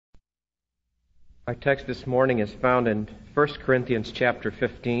Our text this morning is found in 1 Corinthians chapter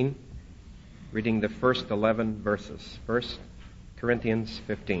 15, reading the first 11 verses. 1 Corinthians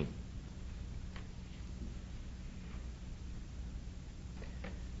 15.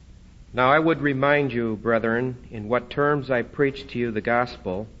 Now I would remind you, brethren, in what terms I preached to you the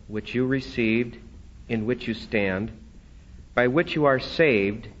gospel, which you received, in which you stand, by which you are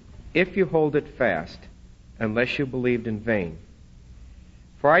saved, if you hold it fast, unless you believed in vain.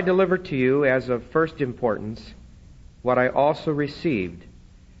 For I delivered to you as of first importance what I also received,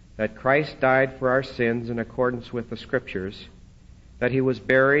 that Christ died for our sins in accordance with the Scriptures, that he was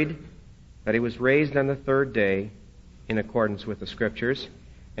buried, that he was raised on the third day in accordance with the Scriptures,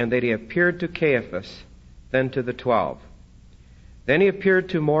 and that he appeared to Caiaphas, then to the 12. Then he appeared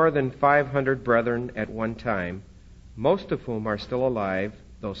to more than 500 brethren at one time, most of whom are still alive,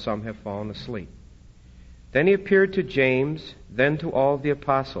 though some have fallen asleep. Then he appeared to James, then to all the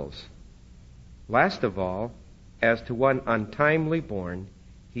apostles. Last of all, as to one untimely born,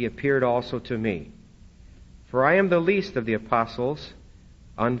 he appeared also to me. For I am the least of the apostles,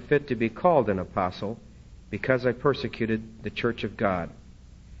 unfit to be called an apostle, because I persecuted the church of God.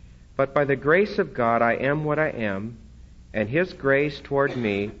 But by the grace of God I am what I am, and his grace toward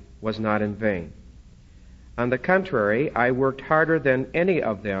me was not in vain. On the contrary, I worked harder than any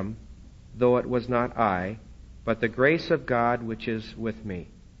of them, though it was not I, but the grace of God which is with me.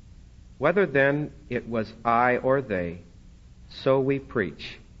 Whether then it was I or they, so we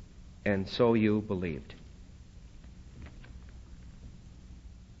preach, and so you believed.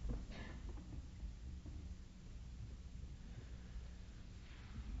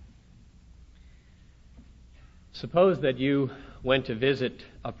 Suppose that you went to visit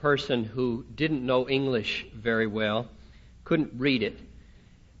a person who didn't know English very well, couldn't read it,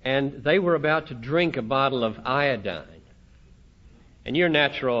 and they were about to drink a bottle of iodine. And your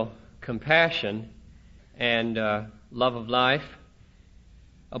natural compassion and love of life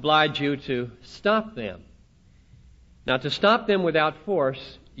oblige you to stop them. Now, to stop them without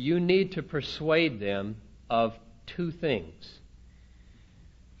force, you need to persuade them of two things.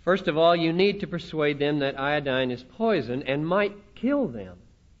 First of all, you need to persuade them that iodine is poison and might kill them.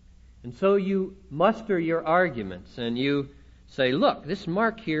 And so you muster your arguments and you say, look, this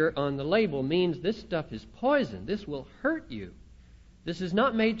mark here on the label means this stuff is poison. This will hurt you. This is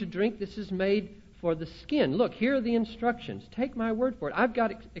not made to drink. This is made for the skin. Look, here are the instructions. Take my word for it. I've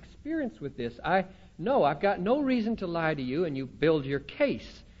got experience with this. I know I've got no reason to lie to you, and you build your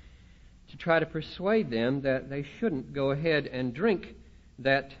case to try to persuade them that they shouldn't go ahead and drink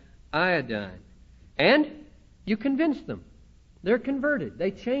that iodine. And you convince them. They're converted.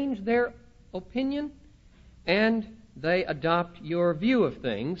 They change their opinion and they adopt your view of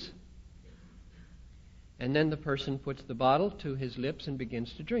things. And then the person puts the bottle to his lips and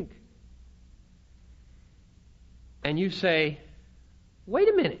begins to drink. And you say, wait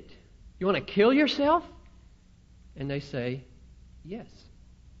a minute, you want to kill yourself? And they say, yes.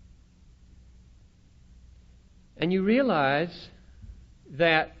 And you realize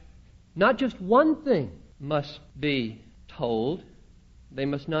that not just one thing must be told. They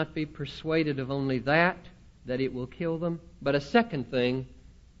must not be persuaded of only that it will kill them. But a second thing,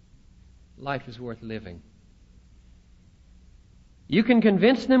 life is worth living. You can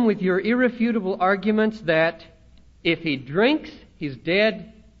convince them with your irrefutable arguments that if he drinks, he's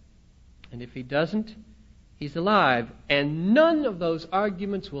dead, and if he doesn't, he's alive. And none of those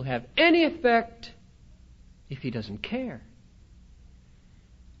arguments will have any effect if he doesn't care.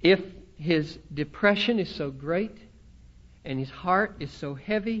 If his depression is so great, and his heart is so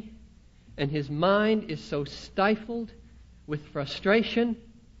heavy, and his mind is so stifled with frustration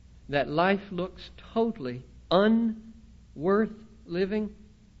that life looks totally unworth living,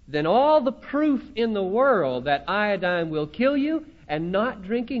 then all the proof in the world that iodine will kill you and not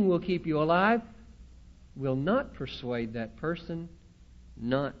drinking will keep you alive will not persuade that person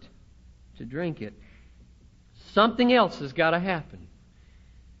not to drink it. Something else has got to happen.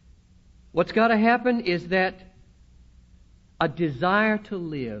 What's got to happen is that a desire to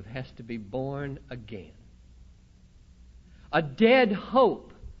live has to be born again. A dead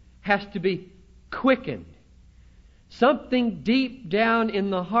hope has to be quickened. Something deep down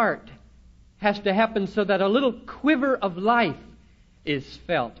in the heart has to happen so that a little quiver of life is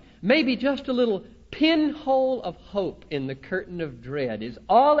felt. Maybe just a little pinhole of hope in the curtain of dread is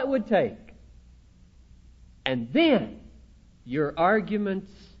all it would take. And then your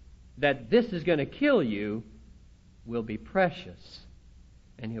arguments that this is going to kill you will be precious,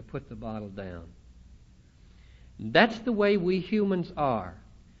 and he'll put the bottle down. That's the way we humans are.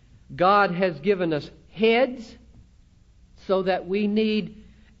 God has given us heads so that we need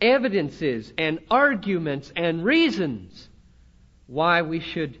evidences and arguments and reasons why we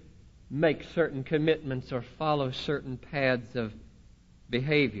should make certain commitments or follow certain paths of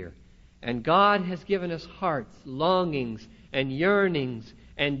behavior. And God has given us hearts, longings, and yearnings,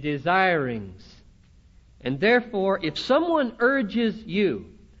 and desirings. And therefore, if someone urges you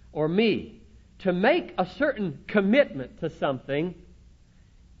or me to make a certain commitment to something,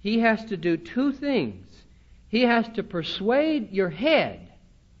 he has to do two things. He has to persuade your head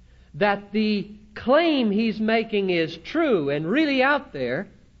that the claim he's making is true and really out there,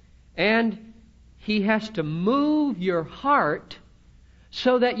 and he has to move your heart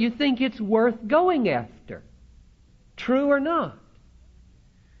so that you think it's worth going after, true or not.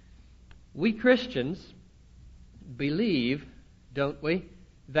 We Christians believe, don't we,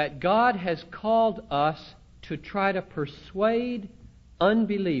 that God has called us to try to persuade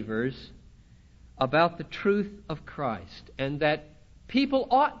unbelievers about the truth of Christ, and that people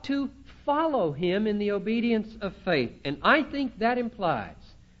ought to follow Him in the obedience of faith. And I think that implies,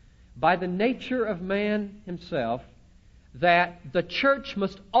 by the nature of man himself, that the church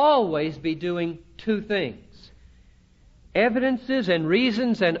must always be doing two things. Evidences and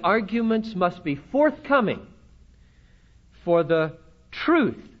reasons and arguments must be forthcoming for the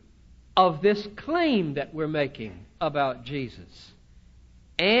truth of this claim that we're making about Jesus.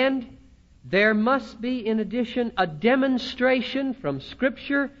 And there must be, in addition, a demonstration from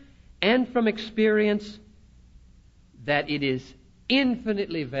Scripture and from experience that it is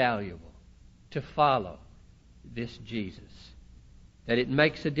infinitely valuable to follow this Jesus, that it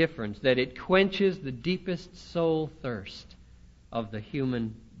makes a difference, that it quenches the deepest soul thirst of the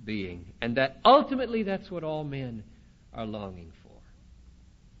human being, and that ultimately that's what all men are longing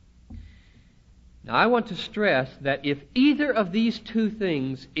for. Now, I want to stress that if either of these two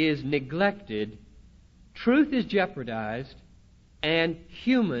things is neglected, truth is jeopardized and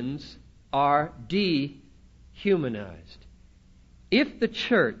humans are dehumanized. If the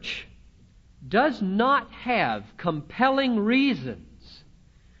church does not have compelling reasons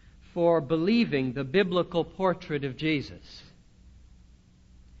for believing the biblical portrait of Jesus,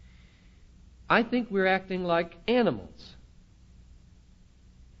 I think we're acting like animals.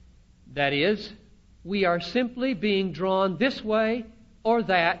 That is, we are simply being drawn this way or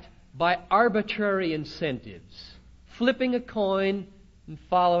that by arbitrary incentives, flipping a coin and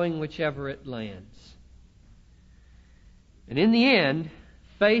following whichever it lands. And in the end,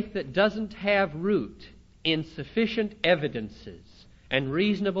 faith that doesn't have root in sufficient evidences and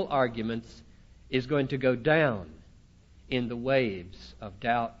reasonable arguments is going to go down in the waves of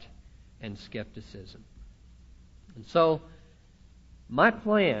doubt and skepticism. And so, my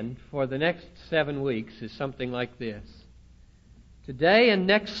plan for the next 7 weeks is something like this. Today and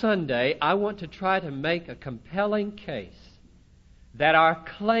next Sunday, I want to try to make a compelling case that our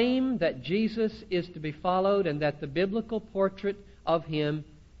claim that Jesus is to be followed and that the biblical portrait of Him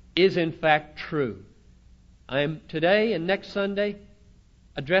is in fact true. I am today and next Sunday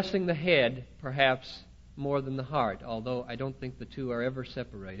addressing the head perhaps more than the heart, although I don't think the two are ever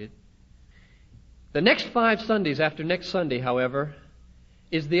separated. The next 5 Sundays after next Sunday, however,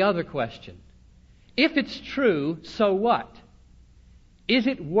 is the other question. If it's true, so what? Is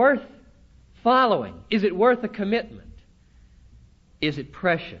it worth following? Is it worth a commitment? Is it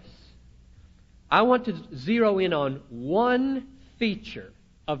precious? I want to zero in on one feature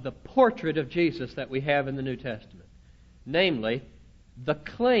of the portrait of Jesus that we have in the New Testament, namely, the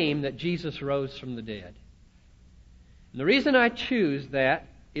claim that Jesus rose from the dead. And the reason I choose that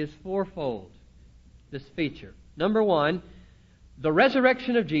is fourfold, this feature. Number one, the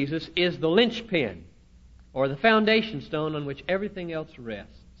resurrection of Jesus is the linchpin, or the foundation stone on which everything else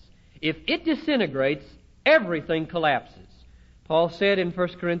rests. If it disintegrates, everything collapses. Paul said in 1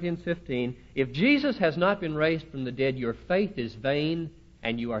 Corinthians 15, if Jesus has not been raised from the dead, your faith is vain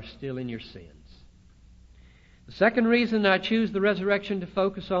and you are still in your sins. The second reason I choose the resurrection to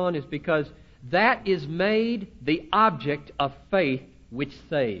focus on is because that is made the object of faith which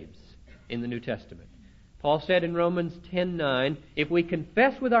saves in the New Testament. Paul said in Romans 10:9, if we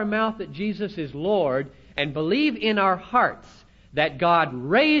confess with our mouth that Jesus is Lord and believe in our hearts that God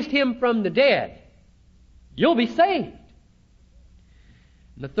raised Him from the dead, you'll be saved.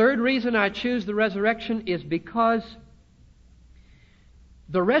 The third reason I choose the resurrection is because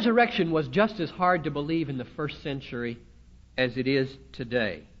the resurrection was just as hard to believe in the first century as it is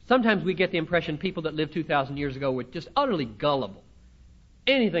today. Sometimes we get the impression people that lived 2,000 years ago were just utterly gullible.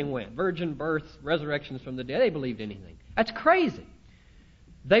 Anything went. Virgin births, resurrections from the dead. They believed anything. That's crazy.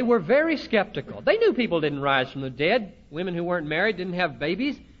 They were very skeptical. They knew people didn't rise from the dead. Women who weren't married didn't have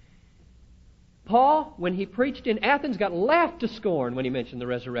babies. Paul, when he preached in Athens, got laughed to scorn when he mentioned the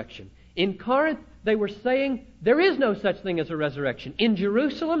resurrection. In Corinth, they were saying there is no such thing as a resurrection. In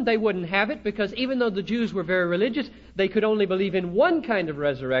Jerusalem, they wouldn't have it because even though the Jews were very religious, they could only believe in one kind of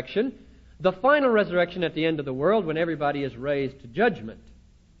resurrection, the final resurrection at the end of the world when everybody is raised to judgment.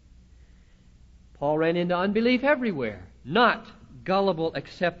 Paul ran into unbelief everywhere, not gullible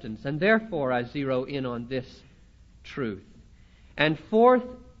acceptance, and therefore I zero in on this truth. And fourth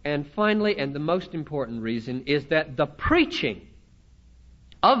and finally, and the most important reason, is that the preaching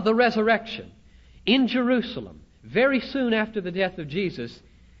of the resurrection in Jerusalem very soon after the death of Jesus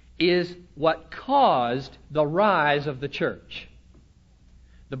is what caused the rise of the church.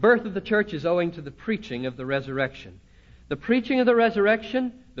 The birth of the church is owing to the preaching of the resurrection. The preaching of the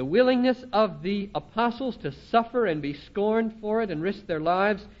resurrection, the willingness of the apostles to suffer and be scorned for it and risk their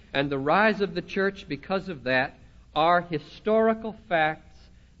lives, and the rise of the church because of that are historical facts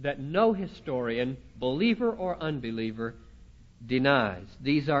that no historian, believer or unbeliever, denies.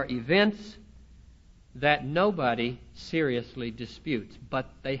 These are events that nobody seriously disputes, but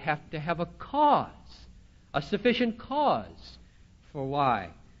they have to have a cause, a sufficient cause for why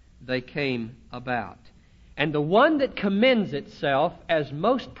they came about. And the one that commends itself as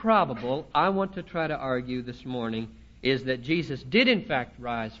most probable, I want to try to argue this morning, is that Jesus did in fact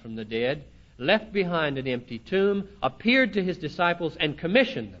rise from the dead, left behind an empty tomb, appeared to his disciples, and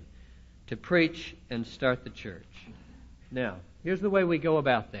commissioned them to preach and start the church. Now, here's the way we go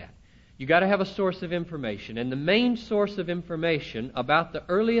about that. You've got to have a source of information, and the main source of information about the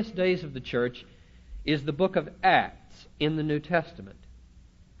earliest days of the church is the book of Acts in the New Testament.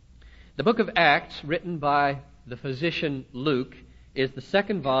 The book of Acts, written by the physician Luke, is the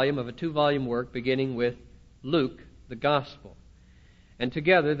second volume of a 2-volume work beginning with Luke, the Gospel. And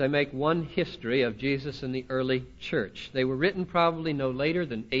together they make one history of Jesus and the early church. They were written probably no later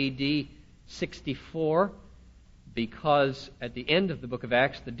than A.D. 64, because at the end of the book of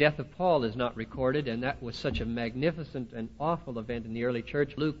Acts, the death of Paul is not recorded, and that was such a magnificent and awful event in the early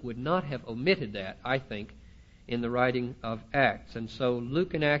church. Luke would not have omitted that, I think, in the writing of Acts. And so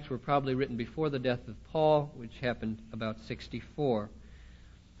Luke and Acts were probably written before the death of Paul, which happened about 64.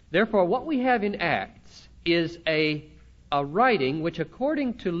 Therefore, what we have in Acts is a writing which,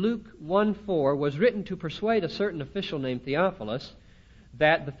 according to Luke 1:4, was written to persuade a certain official named Theophilus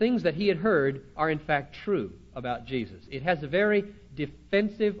that the things that he had heard are in fact true about Jesus. It has a very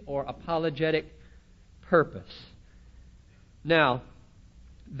defensive or apologetic purpose. Now,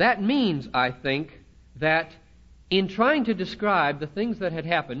 that means, I think, that in trying to describe the things that had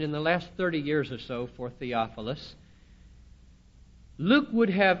happened in the last 30 years or so for Theophilus, Luke would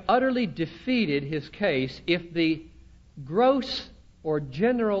have utterly defeated his case if the gross or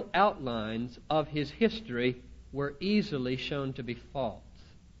general outlines of his history were easily shown to be false.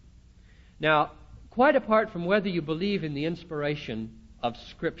 Now, quite apart from whether you believe in the inspiration of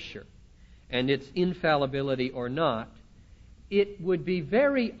Scripture and its infallibility or not, it would be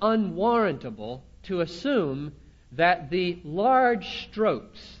very unwarrantable to assume that the large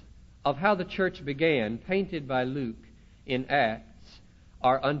strokes of how the church began, painted by Luke in Acts,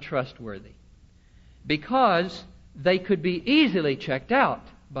 are untrustworthy, because they could be easily checked out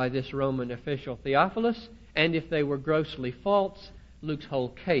by this Roman official Theophilus, and if they were grossly false, Luke's whole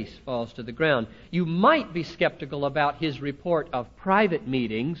case falls to the ground. You might be skeptical about his report of private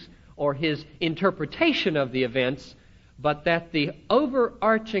meetings or his interpretation of the events, but that the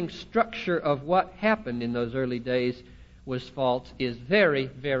overarching structure of what happened in those early days was false is very,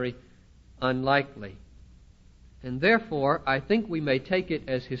 very unlikely. And therefore, I think we may take it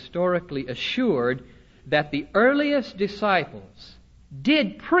as historically assured that the earliest disciples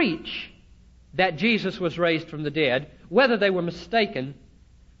did preach that Jesus was raised from the dead, whether they were mistaken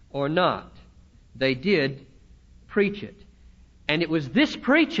or not. They did preach it. And it was this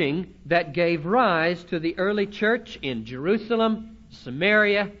preaching that gave rise to the early church in Jerusalem,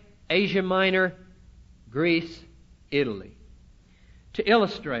 Samaria, Asia Minor, Greece, Italy. To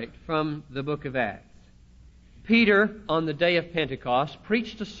illustrate from the book of Acts, Peter, on the day of Pentecost,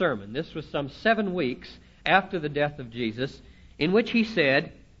 preached a sermon. This was some 7 weeks after the death of Jesus, in which he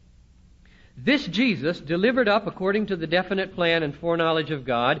said, "This Jesus, delivered up according to the definite plan and foreknowledge of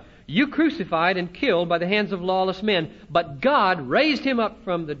God, you crucified and killed by the hands of lawless men, but God raised him up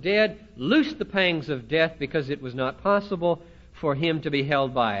from the dead, loosed the pangs of death, because it was not possible for him to be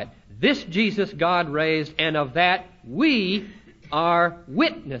held by it. This Jesus God raised, and of that we are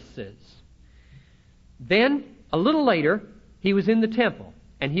witnesses." Then, a little later, he was in the temple,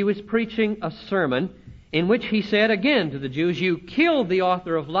 and he was preaching a sermon in which he said again to the Jews, "You killed the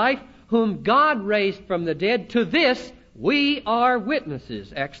author of life, whom God raised from the dead. To this we are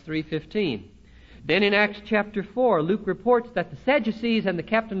witnesses." Acts 3:15. Then in Acts chapter 4, Luke reports that the Sadducees and the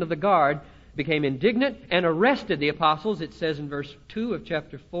captain of the guard became indignant and arrested the apostles, it says in verse 2 of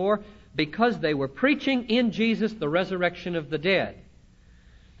chapter 4, because they were preaching in Jesus the resurrection of the dead.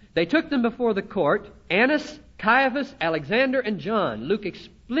 They took them before the court, Annas, Caiaphas, Alexander, and John. Luke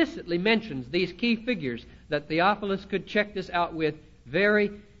explicitly mentions these key figures that Theophilus could check this out with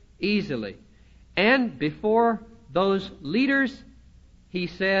very easily. And before those leaders, he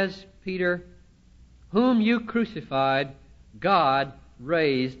says, Peter, whom you crucified, God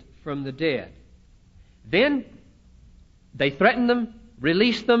raised from the dead. Then they threatened them,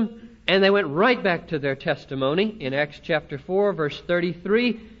 released them, and they went right back to their testimony. In Acts chapter 4, verse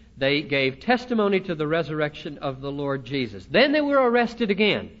 33, they gave testimony to the resurrection of the Lord Jesus. Then they were arrested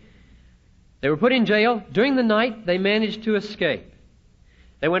again. They were put in jail. During the night, they managed to escape.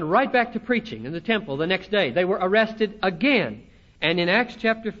 They went right back to preaching in the temple the next day. They were arrested again. And in Acts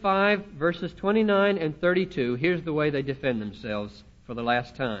chapter 5, verses 29 and 32, here's the way they defend themselves for the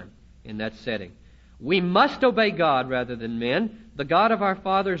last time in that setting. We must obey God rather than men. The God of our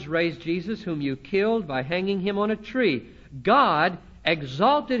fathers raised Jesus, whom you killed by hanging him on a tree. God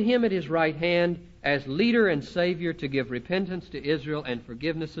exalted him at his right hand as leader and Savior to give repentance to Israel and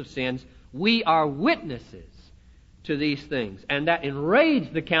forgiveness of sins. We are witnesses to these things. And that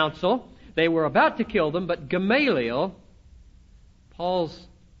enraged the council. They were about to kill them, but Gamaliel, Paul's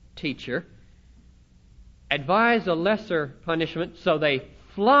teacher, advised a lesser punishment, so they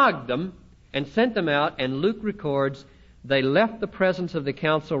flogged them and sent them out, and Luke records they left the presence of the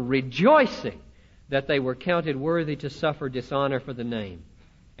council rejoicing that they were counted worthy to suffer dishonor for the name.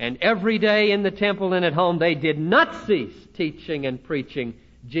 And every day in the temple and at home they did not cease teaching and preaching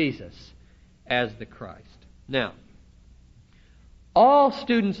Jesus as the Christ. Now, all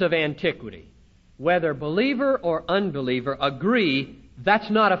students of antiquity, whether believer or unbeliever, agree that's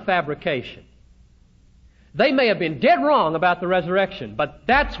not a fabrication. They may have been dead wrong about the resurrection, but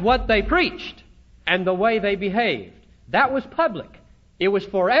that's what they preached and the way they behaved. That was public. It was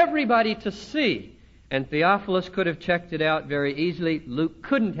for everybody to see. And Theophilus could have checked it out very easily. Luke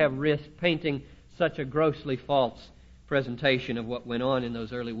couldn't have risked painting such a grossly false presentation of what went on in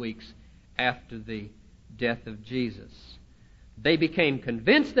those early weeks after the death of Jesus. They became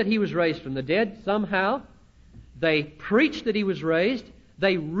convinced that he was raised from the dead somehow. They preached that he was raised.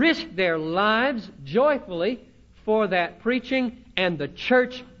 They risked their lives joyfully for that preaching, and the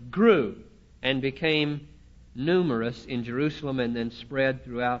church grew and became numerous in Jerusalem and then spread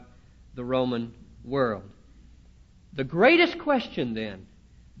throughout the Roman world. The greatest question then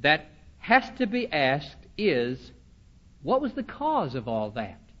that has to be asked is, what was the cause of all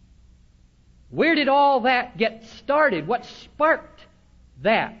that? Where did all that get started? What sparked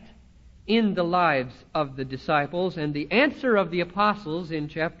that in the lives of the disciples? And the answer of the apostles in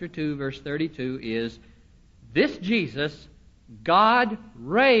chapter 2, verse 32 is, this Jesus God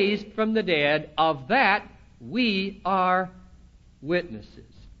raised from the dead, of that we are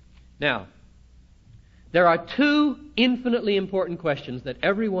witnesses. Now, there are two infinitely important questions that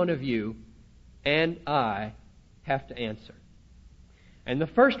every one of you and I have to answer. And the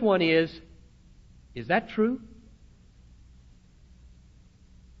first one is that true?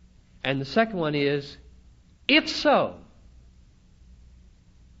 And the second one is, if so,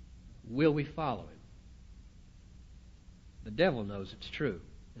 will we follow him? The devil knows it's true,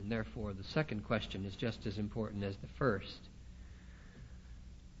 and therefore the second question is just as important as the first.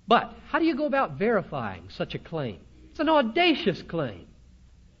 But how do you go about verifying such a claim? It's an audacious claim.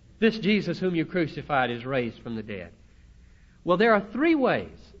 This Jesus whom you crucified is raised from the dead. Well, there are three ways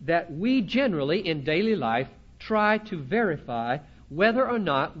that we generally in daily life try to verify whether or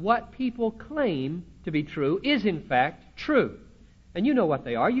not what people claim to be true is in fact true. And you know what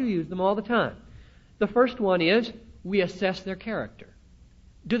they are. You use them all the time. The first one is we assess their character.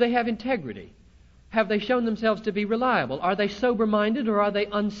 Do they have integrity? Have they shown themselves to be reliable? Are they sober-minded or are they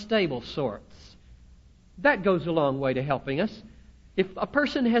unstable sorts? That goes a long way to helping us. If a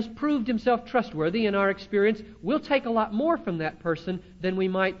person has proved himself trustworthy in our experience, we'll take a lot more from that person than we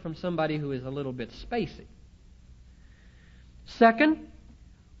might from somebody who is a little bit spacey. Second,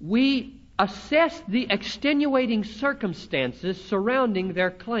 we assess the extenuating circumstances surrounding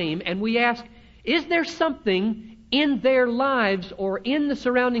their claim, and we ask, is there something in their lives or in the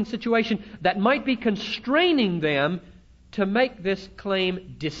surrounding situation that might be constraining them to make this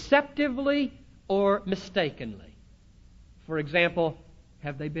claim deceptively or mistakenly? For example,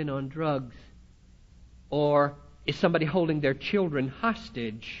 have they been on drugs? Or is somebody holding their children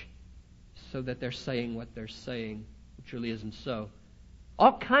hostage so that they're saying what they're saying, which really isn't so?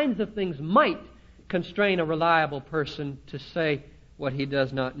 All kinds of things might constrain a reliable person to say what he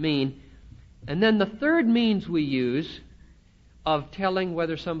does not mean. And then the third means we use of telling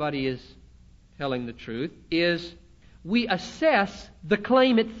whether somebody is telling the truth is we assess the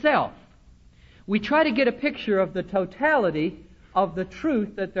claim itself. We try to get a picture of the totality of the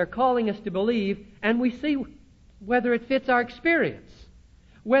truth that they're calling us to believe, and we see whether it fits our experience,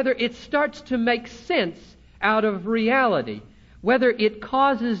 whether it starts to make sense out of reality, whether it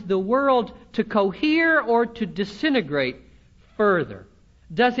causes the world to cohere or to disintegrate further.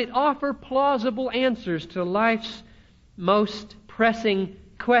 Does it offer plausible answers to life's most pressing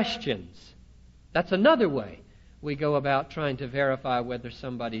questions? That's another way we go about trying to verify whether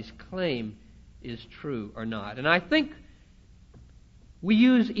somebody's claim is true or not. And I think we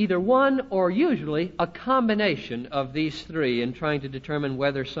use either one or usually a combination of these three in trying to determine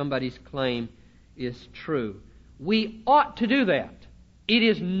whether somebody's claim is true. We ought to do that. It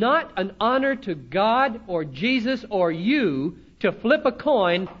is not an honor to God or Jesus or you to flip a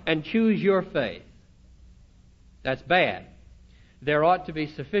coin and choose your faith. That's bad. There ought to be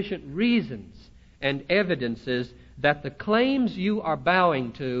sufficient reasons and evidences that the claims you are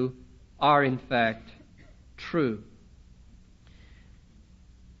bowing to are in fact true.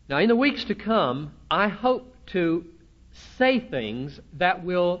 Now, in the weeks to come, I hope to say things that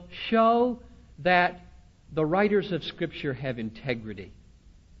will show that the writers of Scripture have integrity.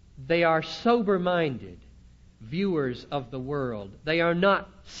 They are sober-minded viewers of the world. They are not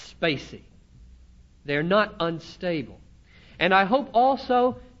spacey. They're not unstable. And I hope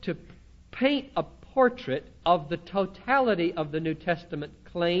also to paint a portrait of the totality of the New Testament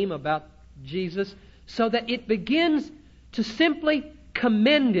claim about Jesus so that it begins to simply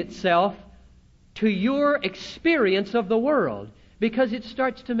commend itself to your experience of the world, because it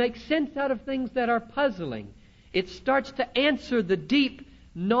starts to make sense out of things that are puzzling. It starts to answer the deep,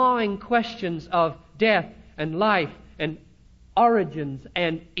 gnawing questions of death and life and origins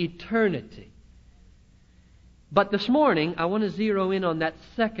and eternity. But this morning, I want to zero in on that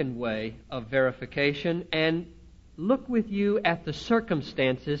second way of verification and look with you at the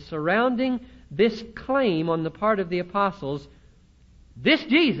circumstances surrounding this claim on the part of the apostles. This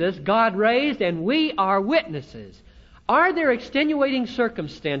Jesus God raised, and we are witnesses. Are there extenuating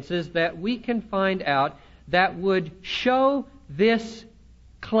circumstances that we can find out that would show this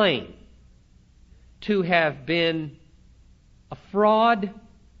claim to have been a fraud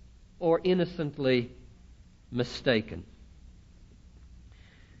or innocently mistaken?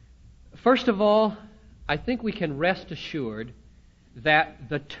 First of all, I think we can rest assured that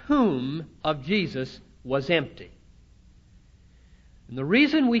the tomb of Jesus was empty. And the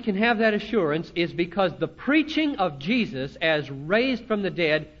reason we can have that assurance is because the preaching of Jesus as raised from the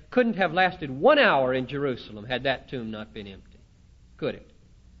dead couldn't have lasted 1 hour in Jerusalem had that tomb not been empty. Could it?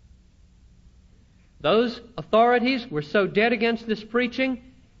 Those authorities were so dead against this preaching,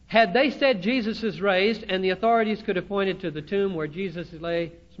 had they said Jesus is raised and the authorities could have pointed to the tomb where Jesus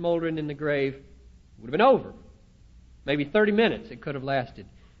lay smoldering in the grave, it would have been over. Maybe 30 minutes it could have lasted.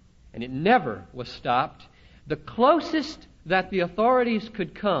 And it never was stopped. The closest that the authorities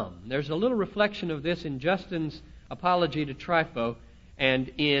could come, there's a little reflection of this in Justin's apology to Trypho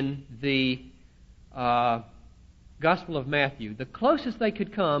and in the Gospel of Matthew. The closest they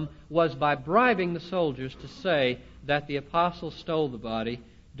could come was by bribing the soldiers to say that the apostles stole the body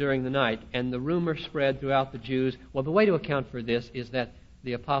during the night. And the rumor spread throughout the Jews, well, the way to account for this is that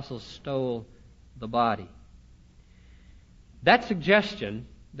the apostles stole the body. That suggestion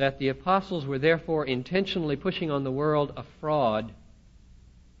that the apostles were therefore intentionally pushing on the world a fraud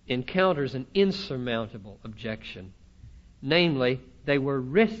encounters an insurmountable objection. Namely, they were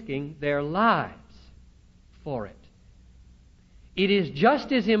risking their lives for it. It is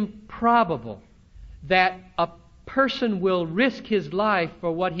just as improbable that a person will risk his life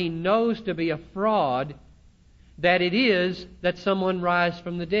for what he knows to be a fraud that it is that someone rise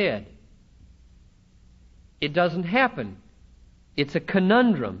from the dead. It doesn't happen. It's a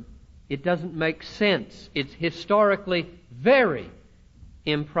conundrum. It doesn't make sense. It's historically very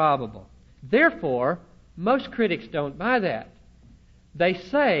improbable. Therefore, most critics don't buy that. They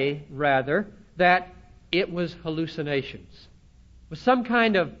say, rather, that it was hallucinations. It was some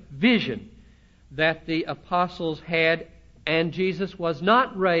kind of vision that the apostles had, and Jesus was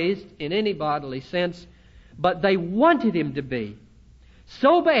not raised in any bodily sense, but they wanted him to be.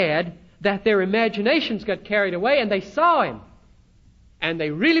 So bad that their imaginations got carried away and they saw him. And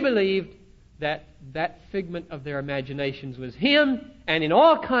they really believed that that figment of their imaginations was him, and in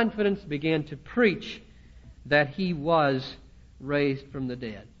all confidence began to preach that he was raised from the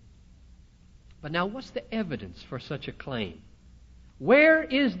dead. But now, what's the evidence for such a claim? Where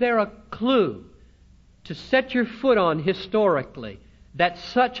is there a clue to set your foot on historically that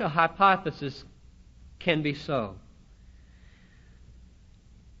such a hypothesis can be so.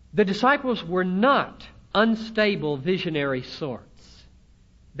 The disciples were not unstable visionary sorts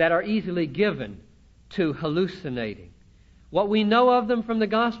that are easily given to hallucinating. What we know of them from the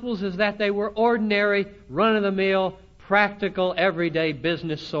Gospels is that they were ordinary, run-of-the-mill, practical, everyday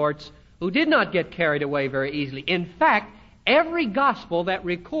business sorts who did not get carried away very easily. In fact, every Gospel that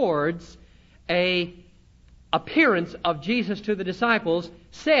records an appearance of Jesus to the disciples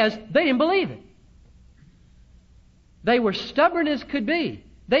says they didn't believe it. They were stubborn as could be.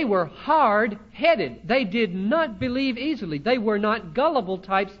 They were hard-headed. They did not believe easily. They were not gullible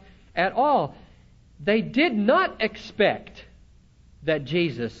types at all. They did not expect that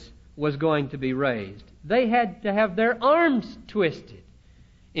Jesus was going to be raised. They had to have their arms twisted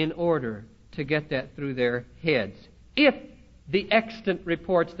in order to get that through their heads, if the extant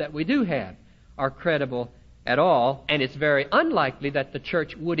reports that we do have are credible at all, and it's very unlikely that the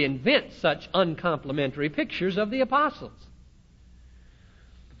church would invent such uncomplimentary pictures of the apostles.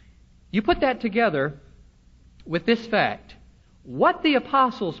 You put that together with this fact: what the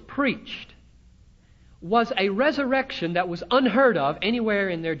apostles preached was a resurrection that was unheard of anywhere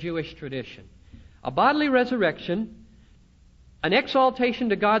in their Jewish tradition. A bodily resurrection, an exaltation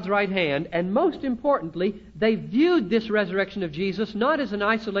to God's right hand, and most importantly, they viewed this resurrection of Jesus not as an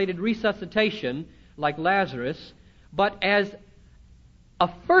isolated resuscitation like Lazarus, but as a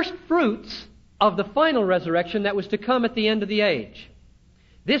first fruits of the final resurrection that was to come at the end of the age.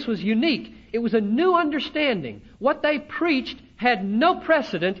 This was unique. It was a new understanding. What they preached had no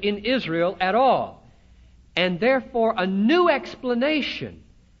precedent in Israel at all. And therefore a new explanation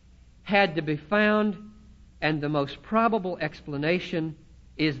had to be found, and the most probable explanation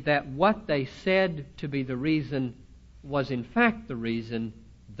is that what they said to be the reason was in fact the reason: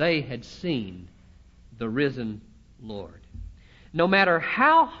 they had seen the risen Lord. No matter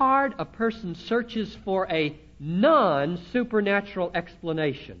how hard a person searches for a non-supernatural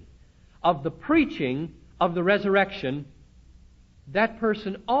explanation of the preaching of the resurrection, that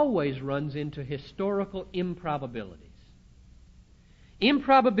person always runs into historical improbabilities.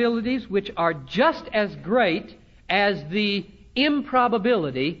 Improbabilities which are just as great as the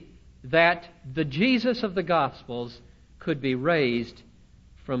improbability that the Jesus of the Gospels could be raised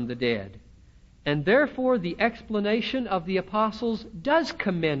from the dead. And therefore the explanation of the apostles does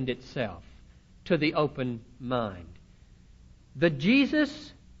commend itself to the open mind. The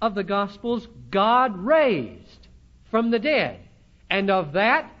Jesus of the Gospels God raised from the dead, and of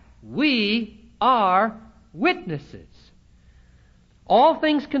that we are witnesses. All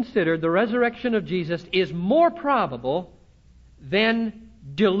things considered, the resurrection of Jesus is more probable than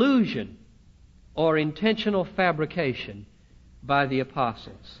delusion or intentional fabrication by the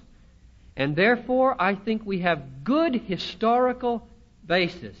apostles. And therefore, I think we have good historical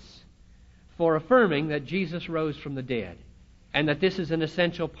basis for affirming that Jesus rose from the dead, and that this is an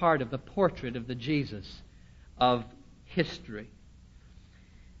essential part of the portrait of the Jesus of history.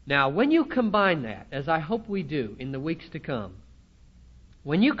 Now, when you combine that, as I hope we do in the weeks to come,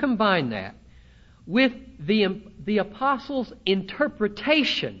 when you combine that with the apostles'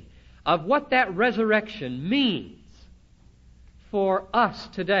 interpretation of what that resurrection means for us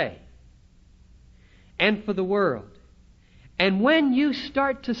today and for the world, and when you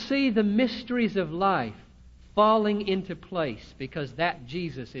start to see the mysteries of life falling into place because that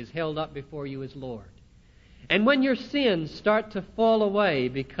Jesus is held up before you as Lord, and when your sins start to fall away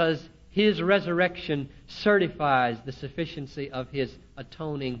because His resurrection certifies the sufficiency of His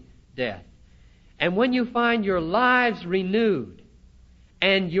atoning death, and when you find your lives renewed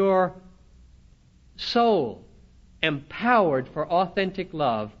and your soul empowered for authentic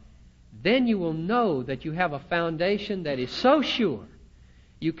love, then you will know that you have a foundation that is so sure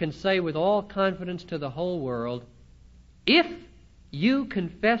you can say with all confidence to the whole world, if you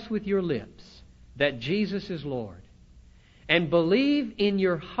confess with your lips that Jesus is Lord and believe in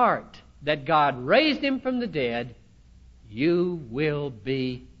your heart that God raised Him from the dead, you will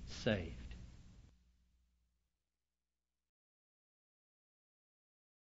be saved.